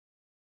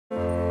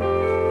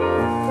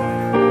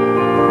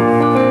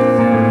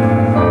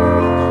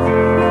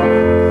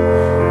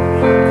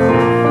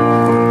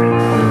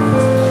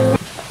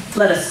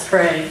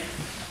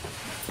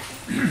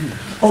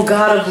O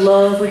God of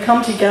love, we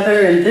come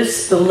together in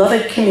this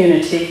beloved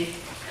community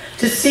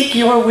to seek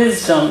your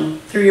wisdom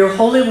through your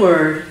holy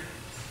word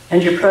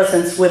and your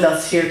presence with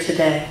us here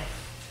today.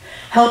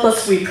 Help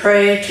us, we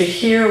pray, to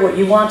hear what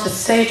you want to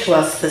say to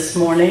us this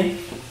morning.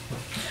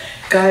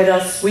 Guide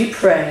us, we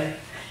pray,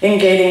 in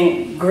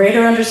gaining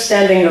greater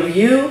understanding of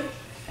you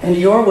and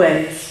your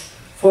ways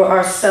for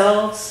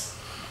ourselves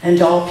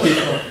and all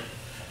people.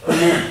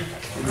 Amen.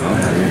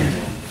 Amen.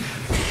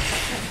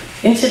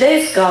 In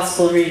today's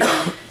gospel reading,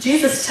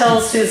 Jesus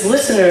tells his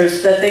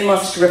listeners that they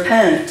must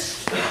repent.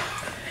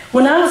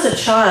 When I was a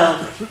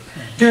child,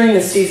 during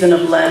the season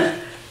of Lent,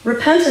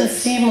 repentance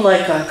seemed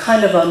like a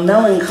kind of a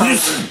melancholy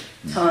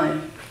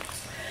time.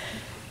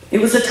 It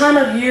was a time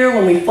of year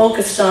when we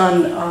focused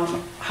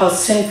on how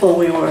sinful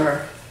we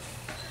were.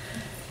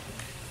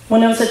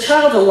 When I was a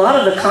child, a lot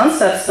of the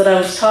concepts that I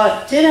was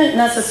taught didn't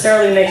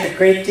necessarily make a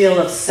great deal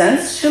of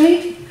sense to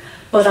me,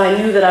 but I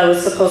knew that I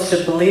was supposed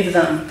to believe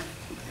them.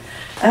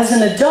 As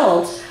an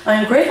adult, I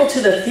am grateful to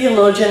the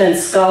theologian and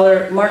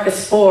scholar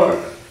Marcus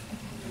Borg.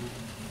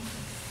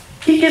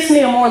 He gives me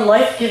a more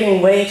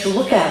life-giving way to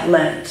look at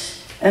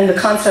Lent and the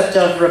concept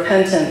of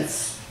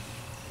repentance.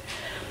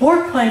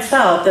 Borg points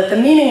out that the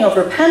meaning of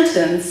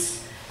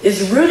repentance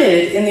is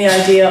rooted in the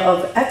idea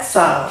of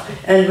exile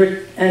and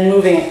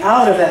moving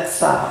out of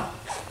exile.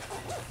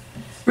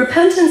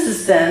 Repentance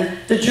is then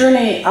the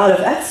journey out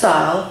of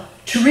exile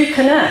to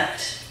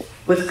reconnect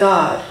with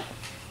God.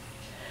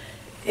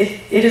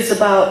 It is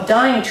about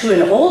dying to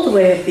an old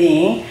way of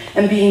being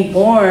and being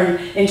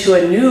born into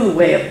a new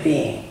way of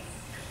being.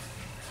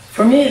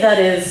 For me, that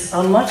is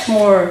a much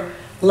more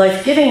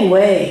life-giving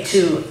way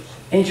to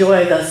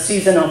enjoy the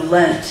season of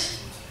Lent.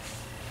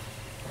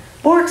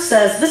 Borg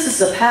says this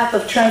is a path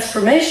of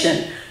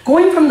transformation,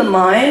 going from the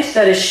mind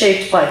that is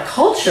shaped by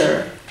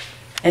culture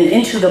and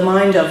into the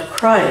mind of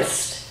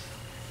Christ.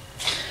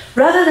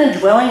 Rather than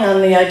dwelling on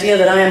the idea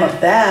that I am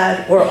a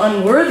bad or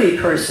unworthy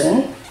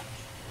person,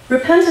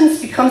 repentance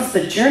becomes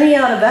the journey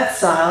out of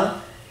exile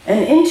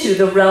and into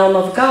the realm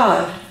of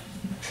God.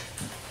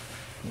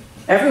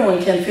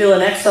 Everyone can feel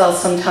in exile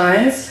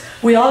sometimes.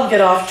 We all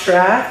get off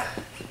track.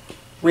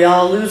 We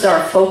all lose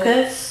our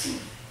focus.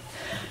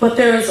 But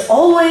there is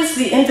always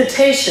the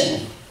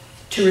invitation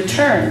to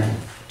return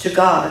to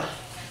God.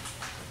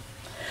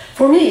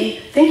 For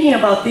me, thinking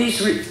about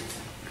these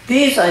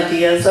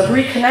ideas of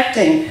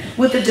reconnecting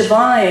with the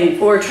divine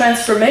for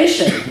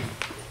transformation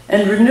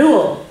and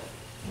renewal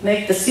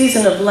make the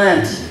season of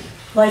Lent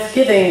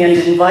life-giving and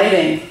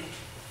inviting.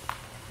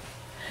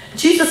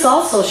 Jesus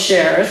also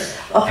shares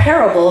a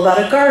parable about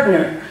a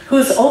gardener who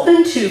is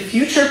open to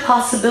future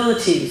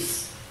possibilities.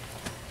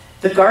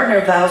 The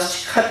gardener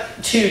vows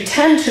to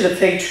tend to the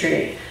fig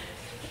tree,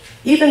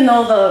 even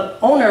though the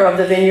owner of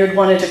the vineyard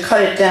wanted to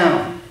cut it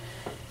down.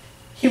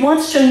 He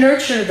wants to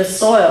nurture the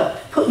soil,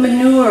 put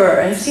manure,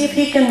 and see if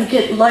he can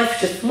get life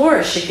to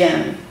flourish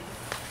again.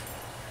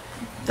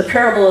 The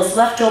parable is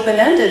left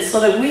open-ended so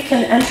that we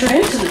can enter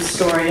into the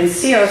story and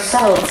see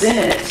ourselves in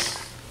it.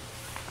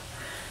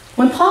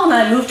 When Paul and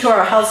I moved to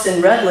our house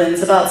in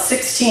Redlands about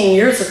 16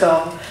 years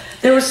ago,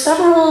 there were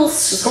several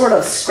sort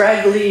of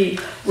scraggly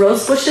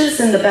rose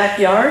bushes in the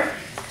backyard.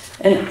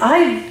 And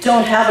I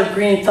don't have a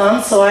green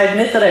thumb, so I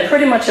admit that I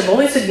pretty much have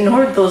always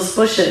ignored those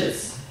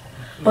bushes.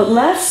 But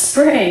last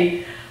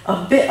spring,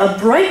 a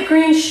bright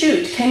green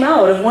shoot came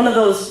out of one of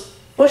those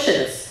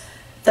bushes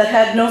that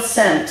had no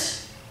scent.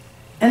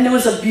 And there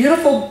was a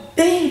beautiful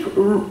big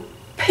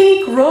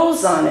pink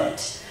rose on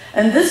it.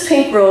 And this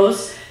pink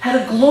rose had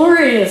a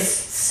glorious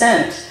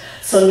scent.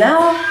 So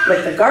now,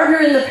 like the gardener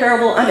in the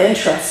parable, I'm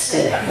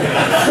interested.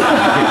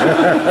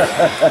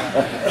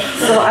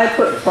 So I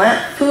put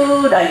plant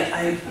food,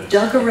 I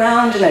dug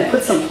around and I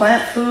put some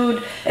plant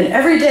food. And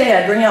every day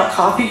I bring out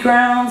coffee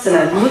grounds and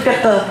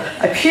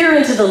I peer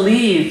into the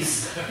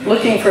leaves,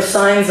 looking for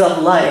signs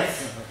of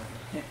life.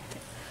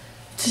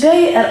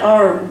 Today at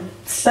our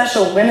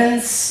special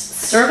women's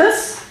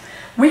service,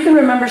 we can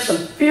remember some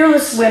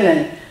fearless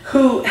women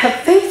who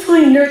have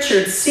faithfully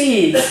nurtured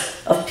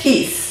seeds of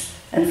peace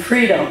and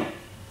freedom.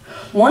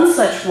 One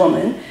such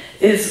woman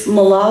is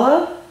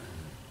Malala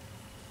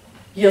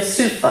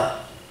Yousafzai.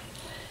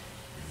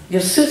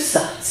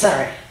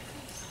 Sorry,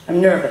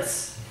 I'm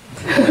nervous.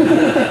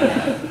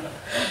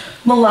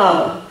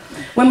 Malala.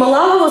 When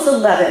Malala was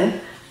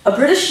 11, a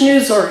British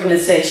news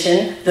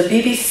organization, the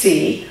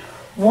BBC,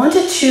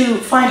 wanted to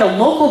find a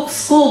local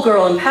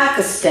schoolgirl in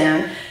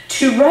Pakistan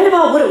to write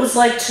about what it was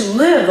like to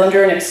live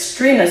under an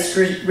extremist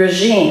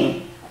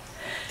regime.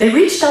 They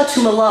reached out to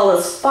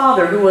Malala's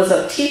father, who was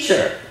a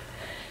teacher.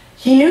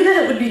 He knew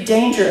that it would be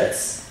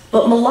dangerous,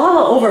 but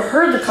Malala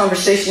overheard the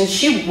conversation.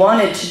 She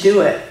wanted to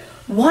do it.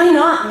 Why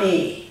not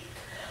me?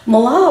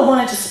 Malala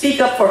wanted to speak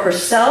up for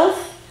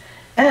herself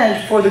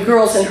and for the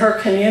girls in her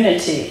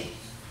community.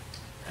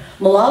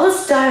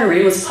 Malala's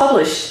diary was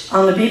published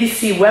on the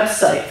BBC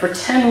website for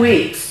 10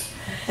 weeks,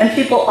 and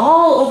people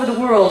all over the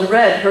world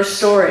read her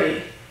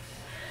story.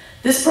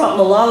 This brought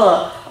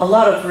Malala a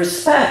lot of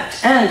respect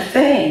and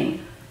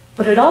fame,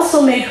 but it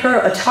also made her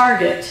a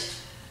target.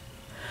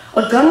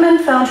 A gunman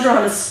found her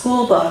on a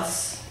school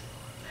bus.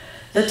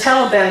 The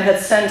Taliban had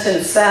sent an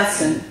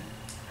assassin.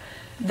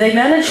 They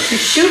managed to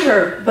shoot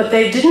her, but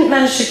they didn't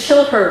manage to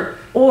kill her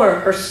or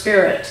her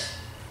spirit.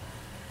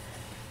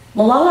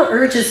 Malala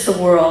urges the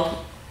world.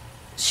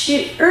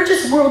 She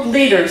urges world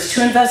leaders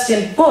to invest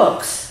in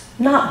books,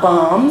 not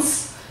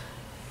bombs.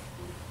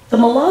 The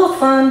Malala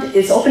Fund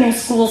is opening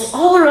schools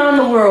all around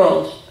the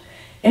world.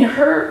 In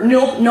her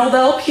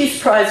Nobel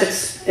Peace Prize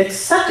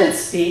acceptance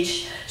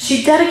speech,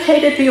 she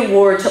dedicated the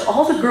award to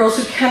all the girls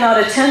who cannot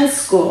attend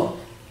school.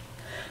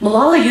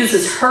 Malala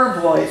uses her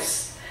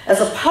voice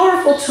as a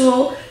powerful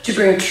tool to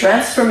bring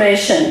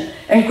transformation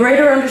and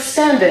greater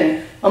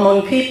understanding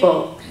among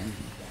people.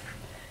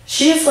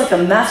 She is like a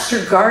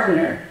master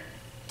gardener,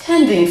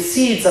 tending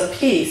seeds of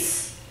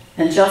peace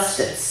and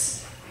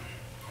justice.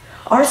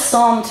 Our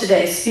psalm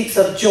today speaks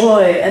of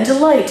joy and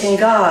delight in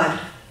God.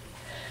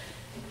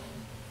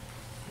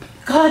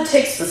 God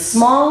takes the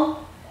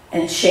small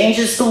and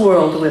changes the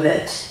world with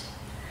it.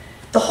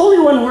 The Holy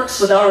One works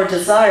with our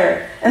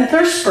desire and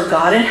thirst for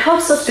God and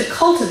helps us to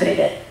cultivate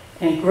it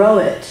and grow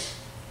it.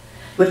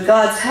 With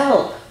God's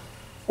help,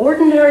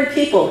 ordinary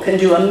people can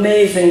do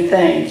amazing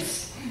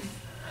things.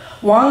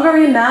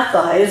 Wangari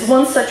Maathai is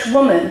one such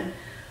woman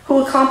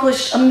who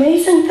accomplished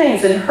amazing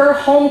things in her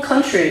home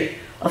country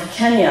of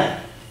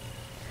Kenya,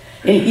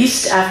 in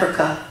East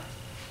Africa.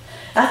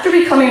 After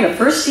becoming the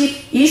first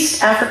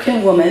East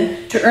African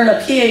woman to earn a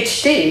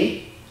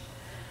PhD,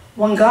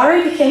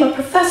 Wangari became a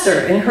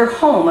professor in her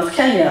home of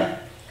Kenya.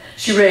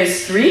 She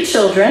raised 3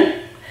 children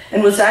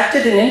and was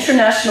active in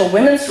international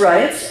women's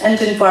rights and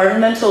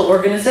environmental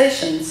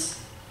organizations.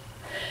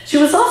 She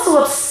was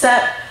also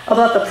upset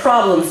about the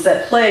problems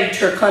that plagued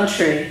her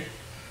country.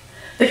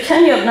 The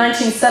Kenya of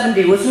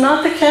 1970 was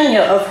not the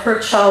Kenya of her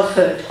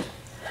childhood.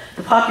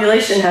 The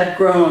population had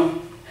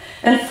grown,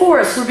 and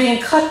forests were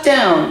being cut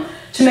down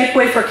to make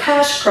way for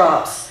cash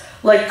crops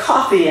like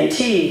coffee and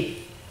tea.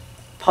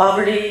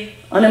 Poverty,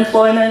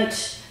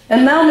 unemployment,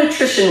 and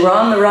malnutrition were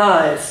on the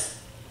rise.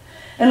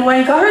 And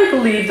Wangari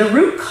believed the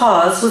root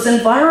cause was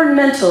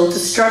environmental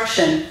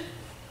destruction.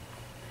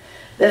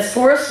 As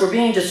forests were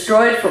being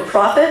destroyed for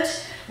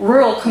profit,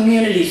 rural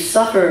communities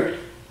suffered.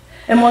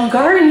 And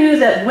Wangari knew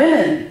that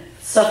women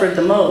suffered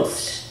the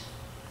most.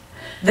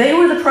 They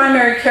were the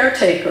primary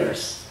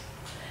caretakers,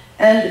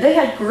 and they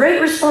had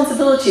great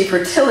responsibility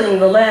for tilling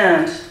the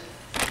land,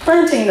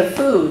 planting the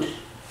food,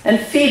 and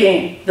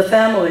feeding the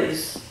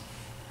families.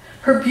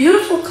 Her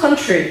beautiful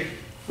country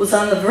was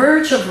on the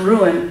verge of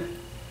ruin.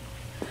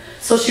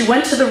 So she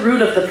went to the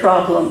root of the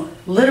problem,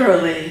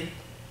 literally.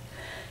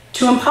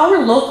 To empower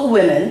local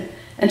women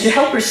and to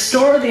help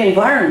restore the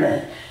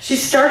environment, she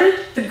started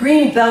the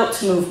Green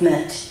Belt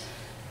movement,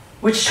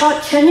 which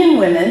taught Kenyan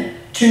women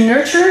to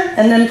nurture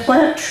and then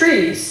plant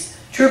trees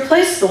to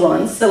replace the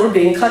ones that were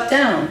being cut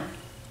down.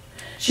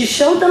 She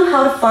showed them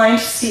how to find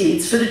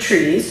seeds for the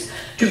trees,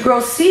 to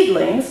grow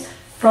seedlings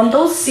from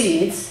those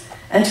seeds,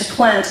 and to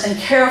plant and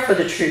care for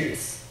the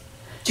trees.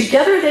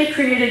 Together they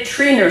created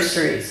tree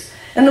nurseries,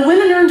 and the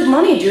women earned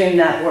money doing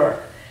that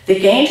work. They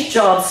gained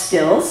job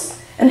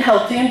skills and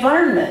helped the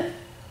environment.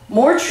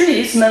 More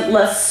trees meant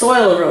less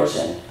soil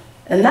erosion,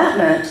 and that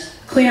meant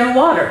cleaner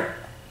water.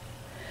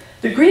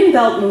 The Green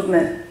Belt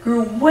movement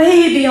grew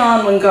way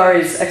beyond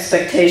Wangari's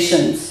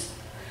expectations.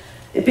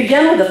 It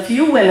began with a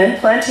few women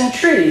planting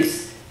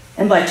trees,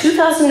 and by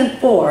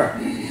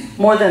 2004,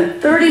 more than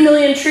 30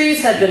 million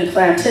trees had been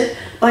planted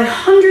by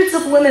hundreds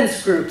of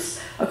women's groups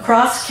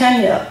across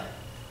Kenya.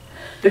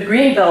 The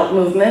Green Belt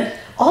movement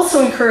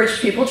also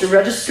encouraged people to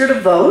register to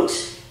vote,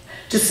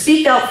 to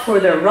speak out for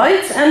their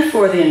rights and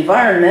for the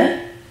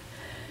environment,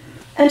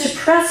 and to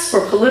press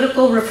for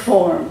political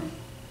reform.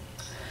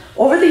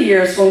 Over the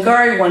years,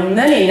 Wangari won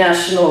many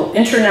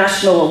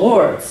international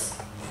awards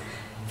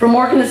from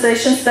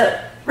organizations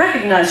that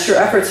recognized her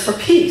efforts for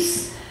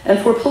peace and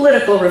for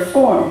political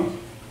reform.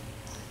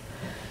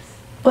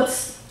 But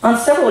on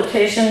several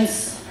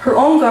occasions, her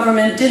own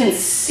government didn't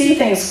see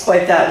things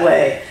quite that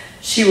way.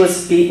 She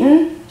was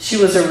beaten, she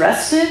was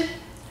arrested,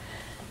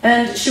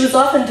 and she was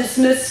often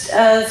dismissed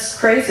as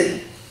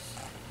crazy.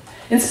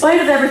 In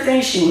spite of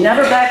everything, she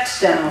never backed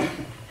down.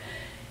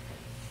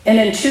 And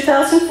in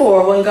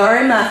 2004,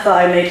 Wangari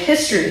Maathai made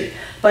history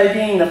by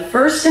being the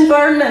first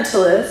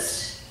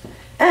environmentalist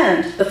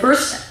and the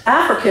first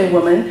African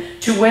woman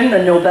to win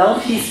the Nobel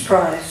Peace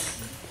Prize.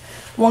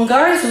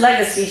 Wangari's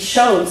legacy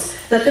shows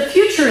that the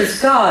future is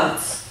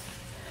God's,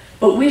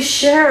 but we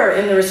share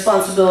in the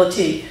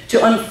responsibility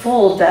to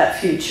unfold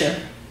that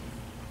future.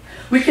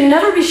 We can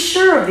never be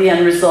sure of the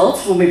end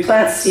results when we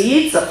plant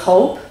seeds of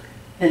hope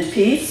and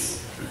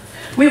peace.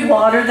 We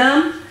water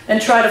them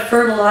and try to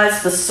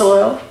fertilize the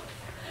soil,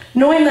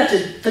 knowing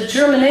that the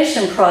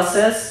germination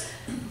process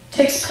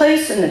takes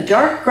place in the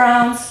dark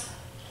grounds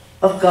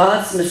of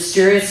God's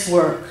mysterious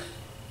work.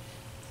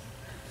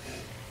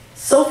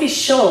 Sophie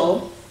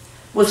Scholl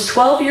was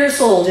 12 years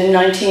old in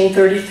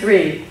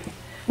 1933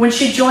 when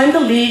she joined the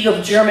League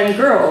of German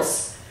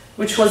Girls,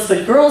 which was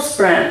the girls'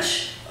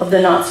 branch of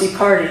the Nazi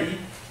Party.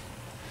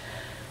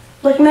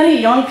 Like many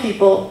young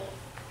people,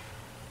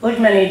 Like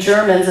many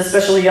Germans,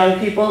 especially young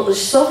people,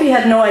 Sophie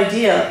had no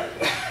idea,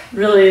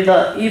 really,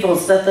 the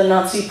evils that the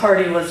Nazi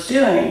Party was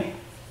doing.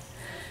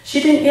 She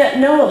didn't yet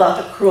know about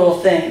the cruel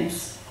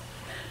things.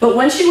 But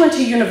when she went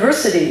to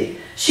university,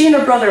 she and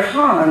her brother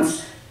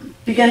Hans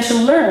began to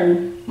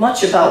learn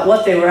much about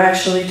what they were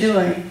actually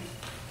doing.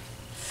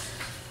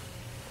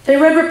 They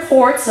read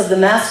reports of the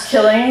mass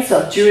killings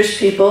of Jewish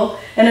people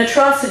and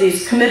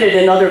atrocities committed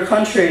in other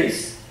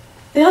countries.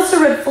 They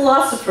also read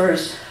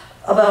philosophers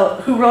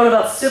who wrote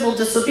about civil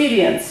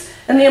disobedience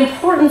and the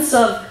importance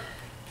of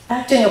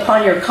acting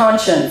upon your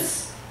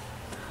conscience.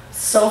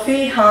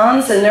 Sophie,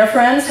 Hans, and their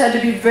friends had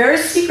to be very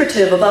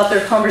secretive about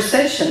their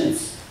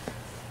conversations.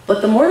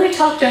 But the more they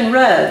talked and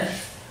read,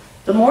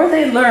 the more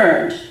they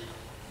learned.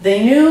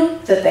 They knew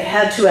that they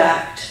had to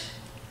act.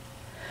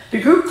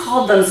 The group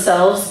called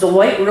themselves the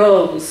White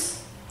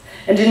Rose,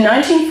 and in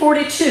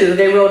 1942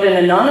 they wrote an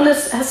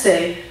anonymous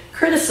essay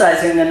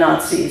criticizing the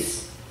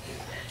Nazis.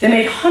 They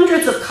made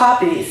hundreds of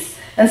copies,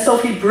 and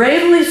Sophie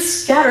bravely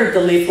scattered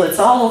the leaflets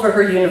all over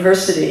her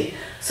university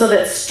so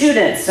that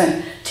students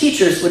and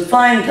teachers would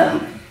find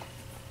them.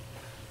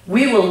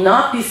 "We will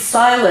not be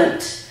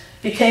silent"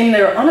 became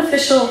their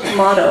unofficial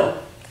motto.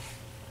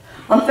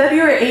 On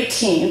February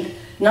 18,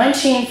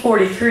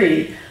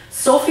 1943,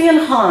 Sophie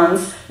and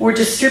Hans were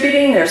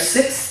distributing their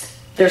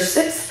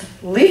sixth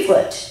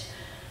leaflet.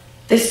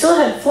 They still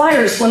had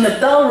flyers when the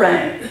bell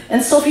rang,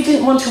 and Sophie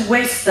didn't want to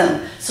waste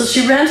them, so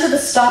she ran to the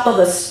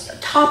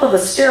top of a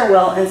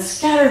stairwell and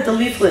scattered the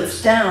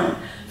leaflets down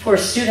for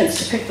students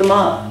to pick them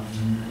up.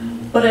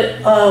 But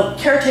a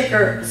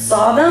caretaker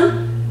saw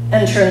them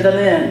and turned them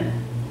in.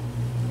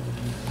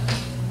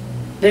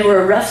 They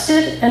were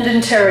arrested and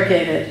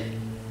interrogated.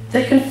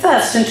 They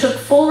confessed and took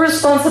full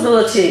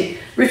responsibility,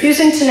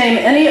 refusing to name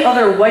any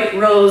other White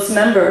Rose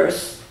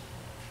members.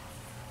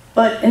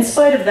 But in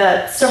spite of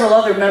that, several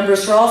other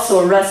members were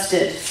also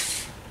arrested.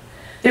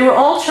 They were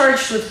all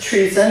charged with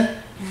treason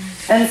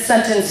and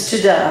sentenced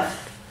to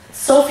death.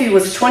 Sophie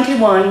was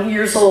 21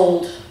 years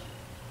old.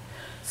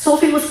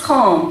 Sophie was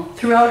calm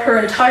throughout her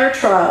entire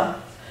trial.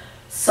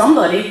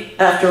 Somebody,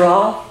 after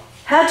all,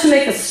 had to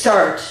make a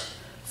start,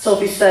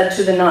 Sophie said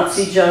to the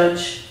Nazi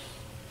judge.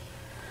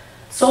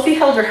 Sophie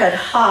held her head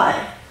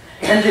high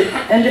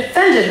and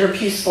defended her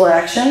peaceful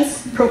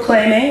actions,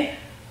 proclaiming,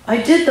 "I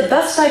did the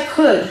best I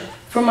could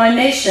for my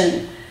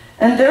nation,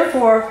 and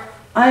therefore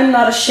I am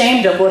not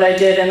ashamed of what I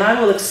did, and I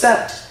will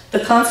accept the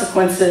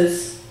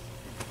consequences."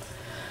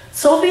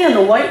 Sophie and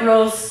the White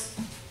Rose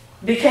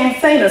became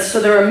famous for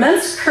their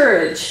immense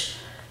courage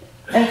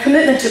and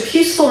commitment to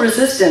peaceful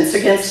resistance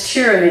against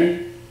tyranny.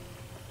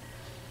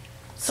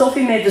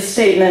 Sophie made the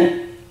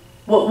statement,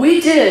 "What we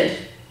did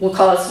will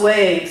cause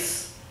waves."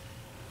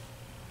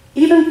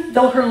 Even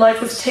though her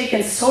life was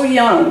taken so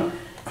young,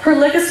 her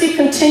legacy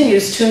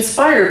continues to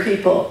inspire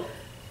people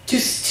to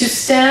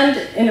stand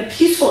in a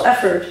peaceful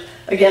effort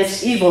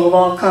against evil of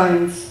all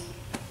kinds.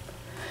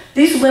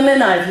 These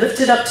women I've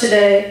lifted up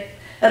today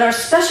at our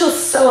special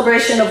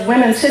celebration of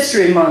Women's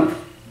History Month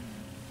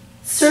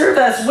serve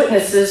as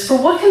witnesses for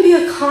what can be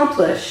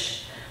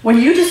accomplished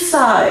when you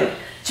decide,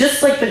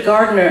 just like the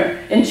gardener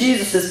in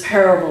Jesus'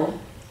 parable,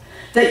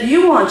 that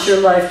you want your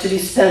life to be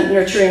spent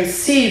nurturing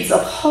seeds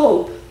of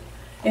hope,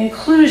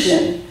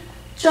 inclusion,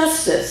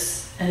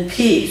 justice, and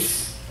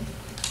peace.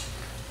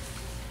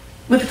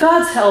 With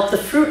God's help, the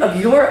fruit of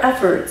your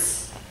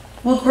efforts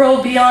will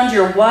grow beyond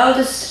your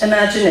wildest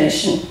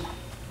imagination.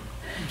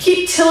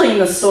 Keep tilling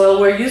the soil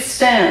where you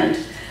stand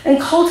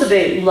and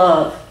cultivate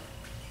love,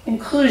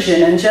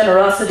 inclusion, and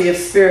generosity of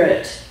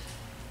spirit.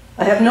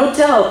 I have no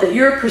doubt that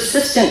your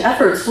persistent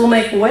efforts will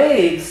make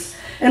waves,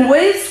 and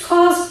waves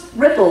cause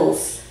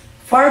ripples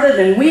farther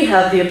than we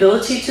have the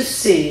ability to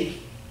see.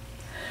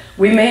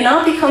 We may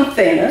not become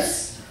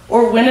famous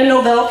or win a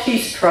Nobel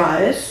Peace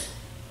Prize,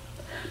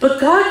 but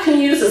God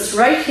can use us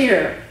right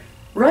here,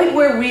 right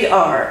where we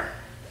are.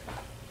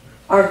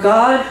 Our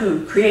God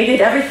who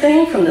created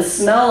everything from the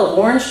smell of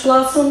orange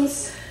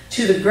blossoms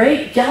to the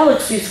great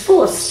galaxies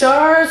full of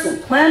stars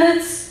and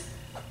planets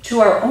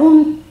to our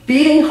own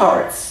beating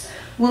hearts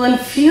will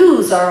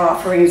infuse our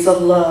offerings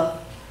of love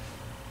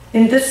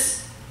in this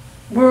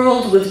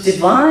world with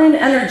divine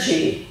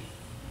energy,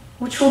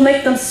 which will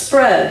make them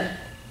spread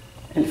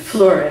and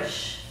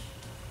flourish.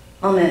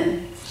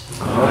 Amen.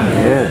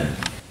 Amen.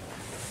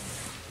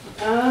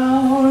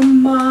 Our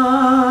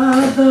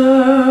Mother,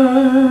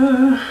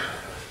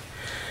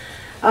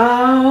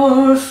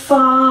 our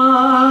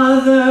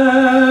Father,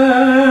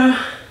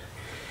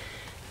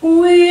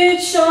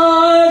 which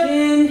art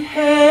in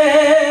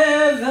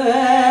heaven,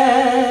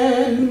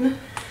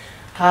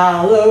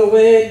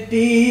 hallowed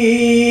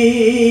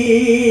be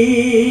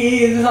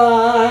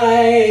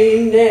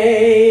thy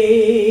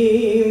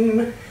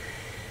name.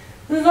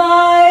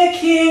 Thy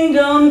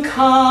kingdom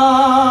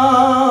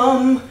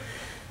come,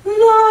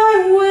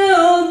 thy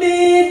will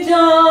be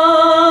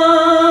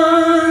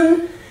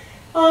done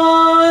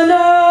on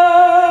earth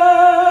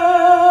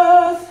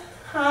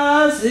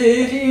as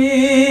it is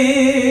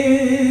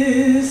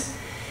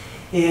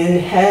in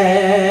heaven.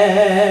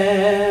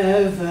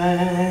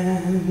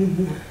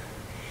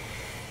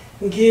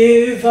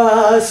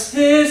 us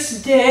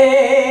this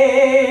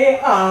day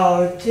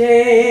our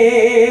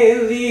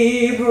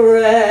daily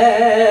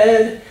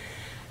bread,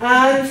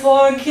 and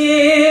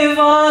forgive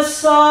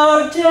us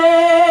our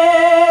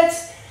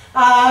debts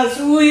as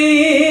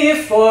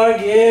we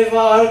forgive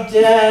our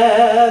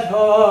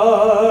debtors.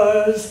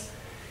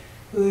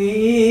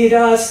 Lead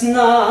us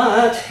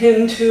not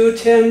into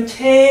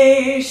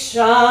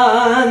temptation,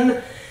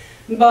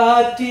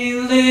 but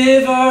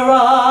deliver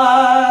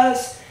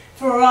us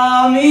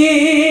from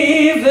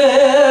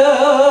evil.